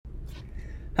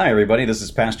Hi everybody, this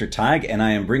is Pastor Tig, and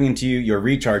I am bringing to you your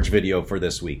recharge video for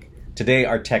this week. Today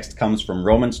our text comes from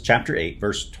Romans chapter 8,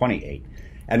 verse 28.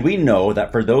 And we know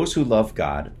that for those who love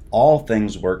God, all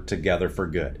things work together for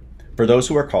good, for those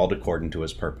who are called according to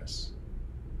his purpose.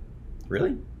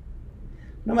 Really?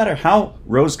 No matter how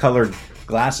rose-colored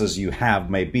glasses you have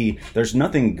may be, there's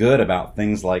nothing good about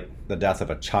things like the death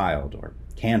of a child or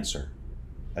cancer,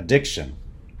 addiction.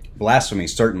 Blasphemy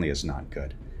certainly is not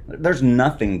good. There's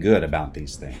nothing good about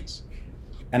these things.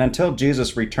 And until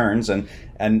Jesus returns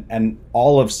and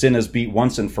all of sin is beat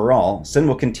once and for all, sin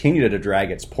will continue to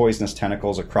drag its poisonous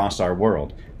tentacles across our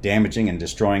world, damaging and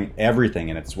destroying everything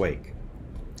in its wake.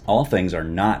 All things are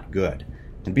not good.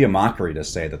 It'd be a mockery to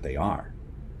say that they are.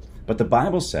 But the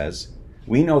Bible says,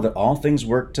 we know that all things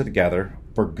work together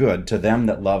for good to them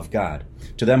that love God,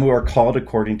 to them who are called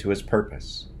according to his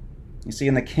purpose. You see,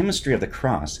 in the chemistry of the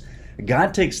cross,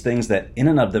 God takes things that in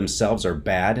and of themselves are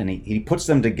bad and he puts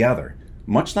them together,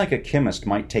 much like a chemist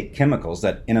might take chemicals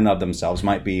that in and of themselves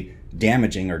might be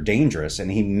damaging or dangerous,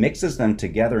 and he mixes them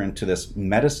together into this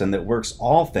medicine that works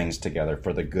all things together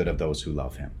for the good of those who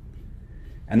love him.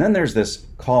 And then there's this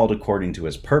called according to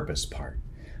his purpose part.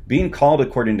 Being called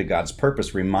according to God's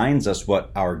purpose reminds us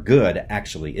what our good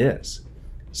actually is.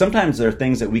 Sometimes there are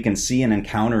things that we can see and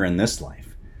encounter in this life.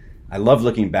 I love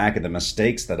looking back at the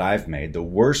mistakes that I've made, the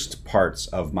worst parts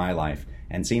of my life,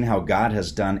 and seeing how God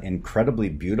has done incredibly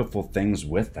beautiful things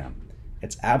with them.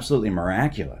 It's absolutely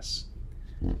miraculous.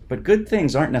 But good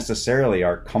things aren't necessarily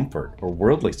our comfort or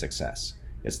worldly success.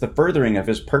 It's the furthering of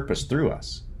his purpose through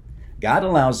us. God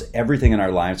allows everything in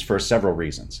our lives for several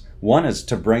reasons. One is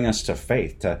to bring us to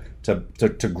faith,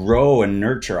 to grow and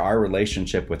nurture our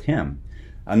relationship with him.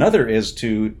 Another is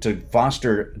to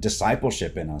foster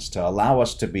discipleship in us, to allow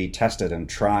us to be tested and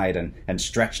tried and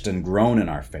stretched and grown in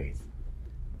our faith.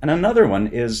 And another one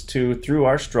is to, through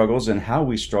our struggles and how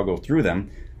we struggle through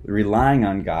them, relying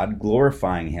on God,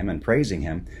 glorifying him and praising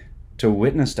him, to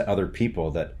witness to other people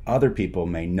that other people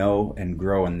may know and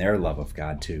grow in their love of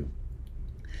God too.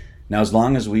 Now, as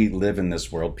long as we live in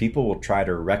this world, people will try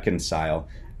to reconcile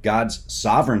God's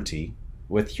sovereignty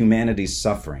with humanity's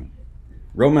suffering.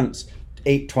 Romans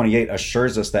 8:28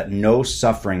 assures us that no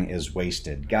suffering is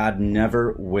wasted. God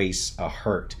never wastes a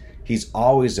hurt. He's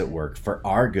always at work for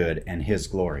our good and his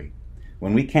glory.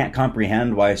 When we can't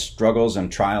comprehend why struggles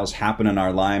and trials happen in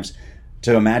our lives,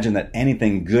 to imagine that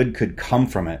anything good could come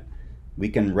from it, we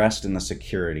can rest in the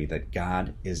security that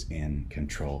God is in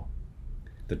control.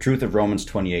 The truth of Romans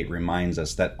 28 reminds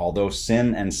us that although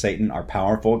sin and Satan are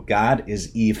powerful, God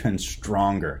is even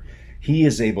stronger. He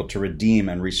is able to redeem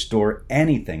and restore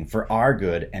anything for our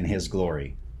good and his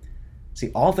glory. See,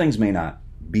 all things may not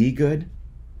be good,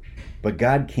 but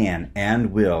God can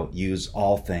and will use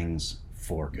all things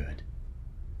for good.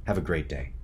 Have a great day.